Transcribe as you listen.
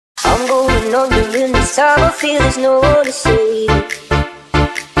I'm going under in this time. I feel there's no one to save.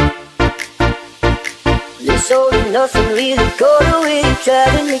 This all and nothing really got away,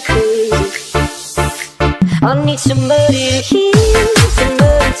 driving me crazy. I need somebody to heal,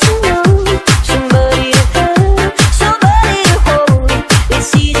 somebody